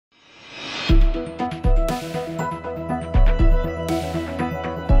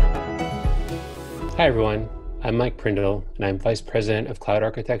Hi everyone, I'm Mike Prindle, and I'm Vice President of Cloud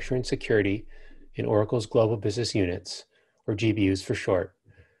Architecture and Security in Oracle's Global Business Units, or GBUs for short.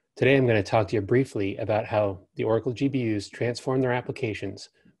 Today I'm going to talk to you briefly about how the Oracle GBUs transform their applications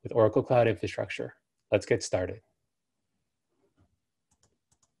with Oracle Cloud Infrastructure. Let's get started.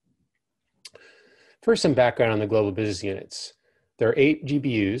 First, some background on the Global Business Units. There are 8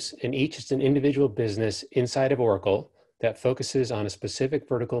 GBUs, and each is an individual business inside of Oracle that focuses on a specific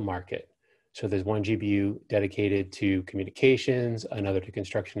vertical market. So there's one GBU dedicated to communications, another to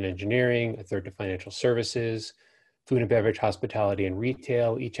construction and engineering, a third to financial services, food and beverage, hospitality, and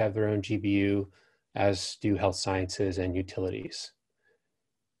retail each have their own GBU, as do health sciences and utilities.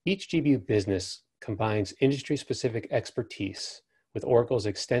 Each GBU business combines industry-specific expertise with Oracle's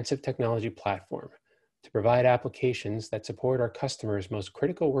extensive technology platform to provide applications that support our customers' most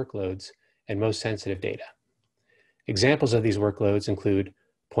critical workloads and most sensitive data. Examples of these workloads include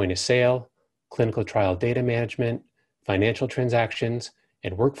point of sale, clinical trial data management, financial transactions,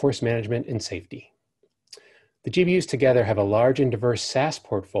 and workforce management and safety. The GBUs together have a large and diverse SaaS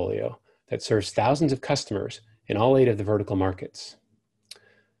portfolio that serves thousands of customers in all 8 of the vertical markets.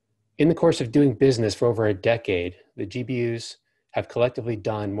 In the course of doing business for over a decade, the GBUs have collectively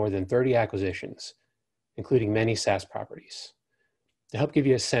done more than 30 acquisitions, including many SaaS properties. To help give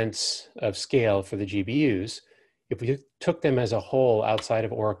you a sense of scale for the GBUs, if we took them as a whole outside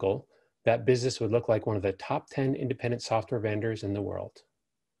of Oracle, that business would look like one of the top 10 independent software vendors in the world.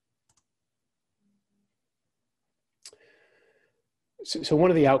 So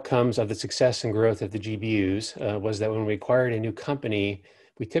one of the outcomes of the success and growth of the GBUs was that when we acquired a new company,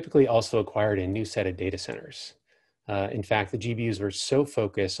 we typically also acquired a new set of data centers. In fact, the GBUs were so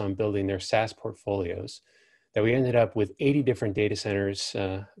focused on building their SaaS portfolios that we ended up with 80 different data centers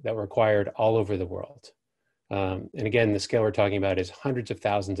that were acquired all over the world. And again, the scale we're talking about is hundreds of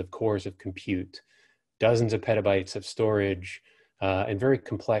thousands of cores of compute, dozens of petabytes of storage, and very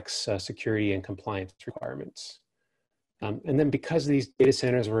complex security and compliance requirements. And then because these data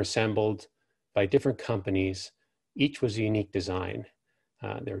centers were assembled by different companies, each was a unique design.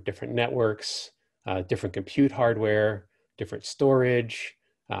 There were different networks, different compute hardware, different storage,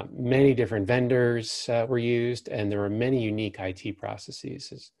 many different vendors were used, and there were many unique IT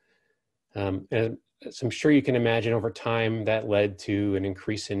processes. And so I'm sure you can imagine over time that led to an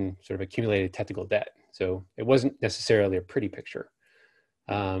increase in sort of accumulated technical debt. So it wasn't necessarily a pretty picture.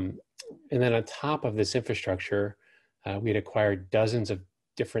 And then on top of this infrastructure, we had acquired dozens of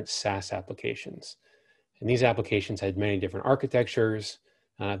different SaaS applications. And these applications had many different architectures.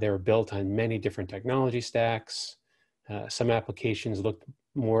 They were built on many different technology stacks. Some applications looked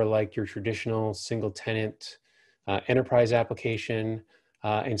more like your traditional single tenant enterprise application.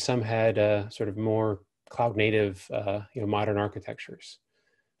 And some had sort of more cloud native, modern architectures.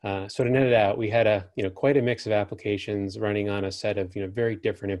 So to net it out, we had quite a mix of applications running on a set of very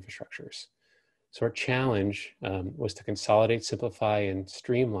different infrastructures. So our challenge was to consolidate, simplify, and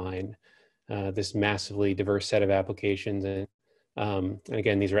streamline this massively diverse set of applications. And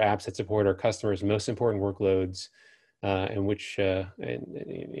again, these are apps that support our customers' most important workloads, and which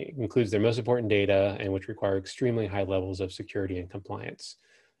includes their most important data, and which require extremely high levels of security and compliance.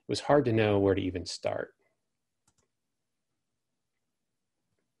 It was hard to know where to even start.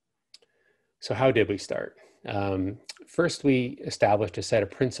 So how did we start? First, we established a set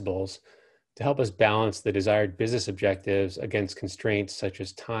of principles to help us balance the desired business objectives against constraints such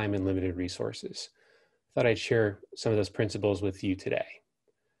as time and limited resources. I thought I'd share some of those principles with you today.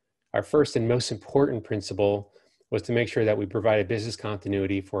 Our first and most important principle was to make sure that we provided business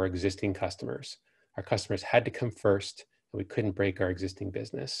continuity for our existing customers. Our customers had to come first, and we couldn't break our existing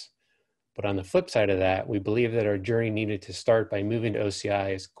business. But on the flip side of that, we believe that our journey needed to start by moving to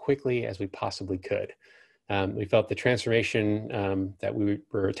OCI as quickly as we possibly could. We felt the transformation that we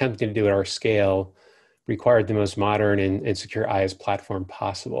were attempting to do at our scale required the most modern and secure IaaS platform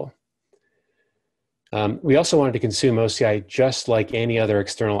possible. We also wanted to consume OCI just like any other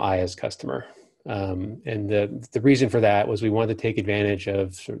external IaaS customer. And the reason for that was we wanted to take advantage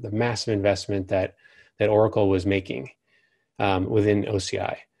of sort of the massive investment that Oracle was making within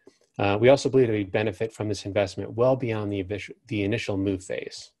OCI. We also believe that we'd benefit from this investment well beyond the initial move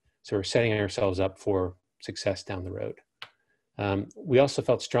phase. So we're setting ourselves up for success down the road. We also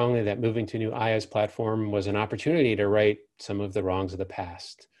felt strongly that moving to a new IaaS platform was an opportunity to right some of the wrongs of the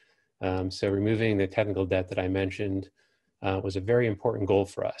past. So removing the technical debt that I mentioned was a very important goal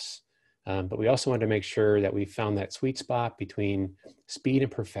for us. But we also wanted to make sure that we found that sweet spot between speed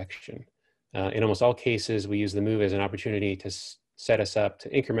and perfection. In almost all cases, we use the move as an opportunity to set us up to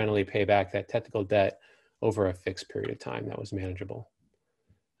incrementally pay back that technical debt over a fixed period of time that was manageable.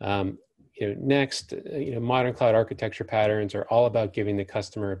 Next, modern cloud architecture patterns are all about giving the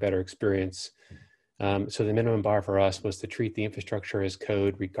customer a better experience. So the minimum bar for us was to treat the infrastructure as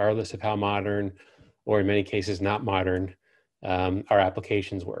code, regardless of how modern, or in many cases not modern, our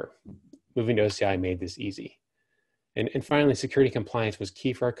applications were. Moving to OCI made this easy. And finally, security compliance was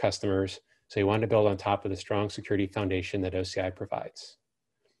key for our customers, so we wanted to build on top of the strong security foundation that OCI provides.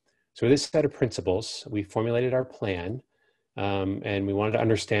 So with this set of principles, we formulated our plan, and we wanted to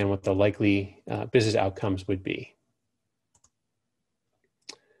understand what the likely business outcomes would be.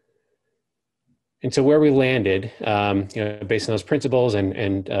 And so where we landed, based on those principles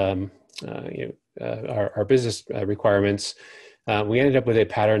and our business requirements, we ended up with a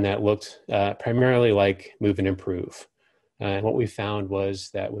pattern that looked primarily like move and improve. And what we found was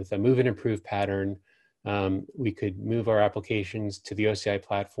that with a move and improve pattern, we could move our applications to the OCI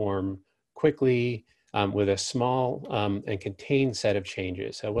platform quickly with a small and contained set of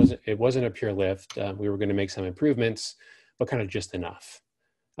changes. So it wasn't a pure lift. We were going to make some improvements, but kind of just enough.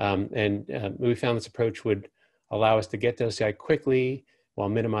 We found this approach would allow us to get to OCI quickly while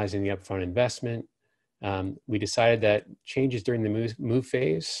minimizing the upfront investment. We decided that changes during the move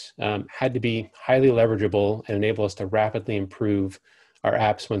phase had to be highly leverageable and enable us to rapidly improve our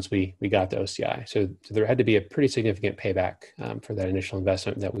apps once we got to OCI. So there had to be a pretty significant payback for that initial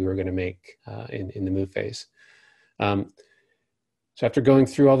investment that we were going to make in the move phase. So after going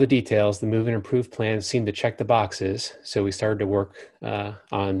through all the details, the move and improve plan seemed to check the boxes. So we started to work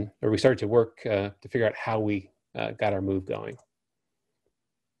to figure out how we got our move going.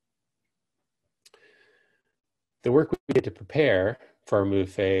 The work we did to prepare for our move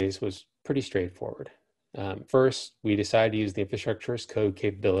phase was pretty straightforward. First, we decided to use the infrastructure as code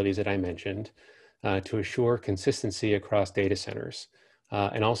capabilities that I mentioned to assure consistency across data centers,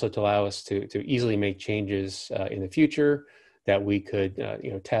 and also to allow us to easily make changes in the future that we could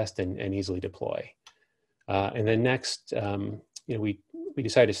test and easily deploy. And then next, we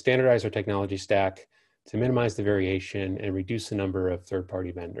decided to standardize our technology stack to minimize the variation and reduce the number of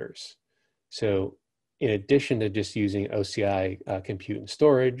third-party vendors. So in addition to just using OCI compute and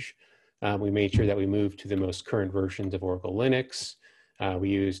storage, we made sure that we moved to the most current versions of Oracle Linux. We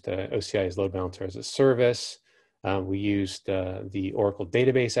used OCI's load balancer as a service. We used the Oracle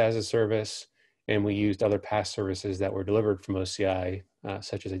database as a service, and we used other past services that were delivered from OCI,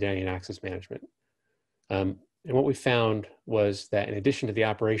 such as identity and access management. And what we found was that in addition to the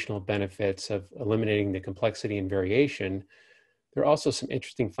operational benefits of eliminating the complexity and variation, there are also some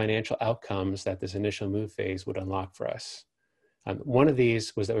interesting financial outcomes that this initial move phase would unlock for us. One of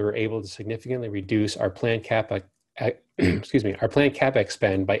these was that we were able to significantly reduce our planned CapEx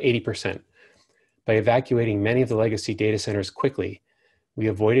spend by 80%. By evacuating many of the legacy data centers quickly, we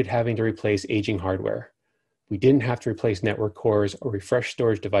avoided having to replace aging hardware. We didn't have to replace network cores or refresh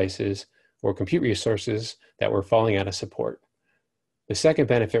storage devices or compute resources that were falling out of support. The second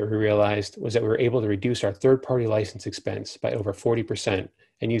benefit we realized was that we were able to reduce our third-party license expense by over 40%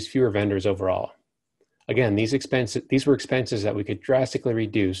 and use fewer vendors overall. Again, these were expenses that we could drastically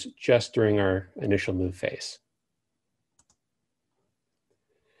reduce just during our initial move phase.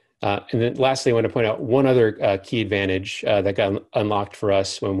 And then lastly, I want to point out one other key advantage that got unlocked for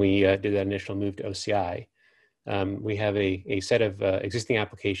us when we did that initial move to OCI. We have a set of existing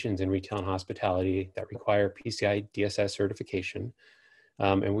applications in retail and hospitality that require PCI DSS certification.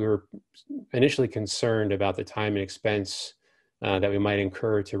 And we were initially concerned about the time and expense that we might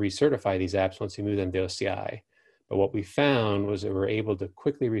incur to recertify these apps once we move them to OCI. But what we found was that we were able to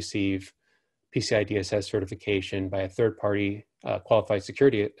quickly receive PCI DSS certification by a third-party qualified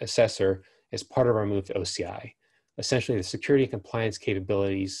security assessor as part of our move to OCI. Essentially, the security and compliance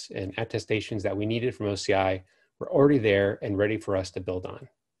capabilities and attestations that we needed from OCI were already there and ready for us to build on.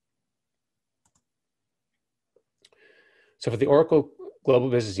 So for the Oracle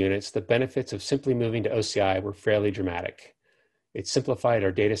Global Business Units, the benefits of simply moving to OCI were fairly dramatic. It simplified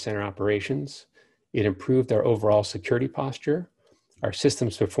our data center operations. It improved our overall security posture. Our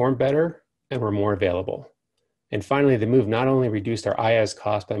systems performed better and were more available. And finally, the move not only reduced our IaaS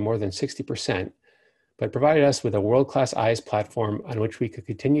cost by more than 60%, but provided us with a world-class IaaS platform on which we could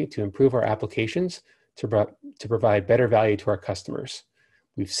continue to improve our applications to provide better value to our customers.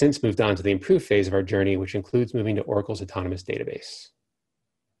 We've since moved on to the improved phase of our journey, which includes moving to Oracle's autonomous database.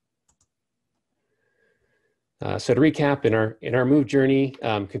 So to recap, in our move journey,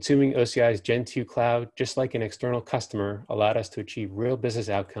 consuming OCI's Gen 2 cloud, just like an external customer, allowed us to achieve real business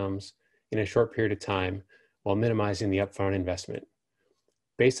outcomes in a short period of time while minimizing the upfront investment.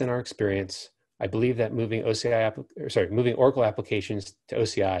 Based on our experience, I believe that moving Oracle applications to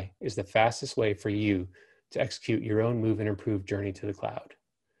OCI is the fastest way for you to execute your own move and improve journey to the cloud.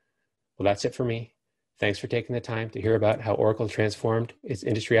 Well, that's it for me. Thanks for taking the time to hear about how Oracle transformed its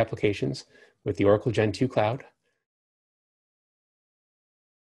industry applications with the Oracle Gen 2 Cloud.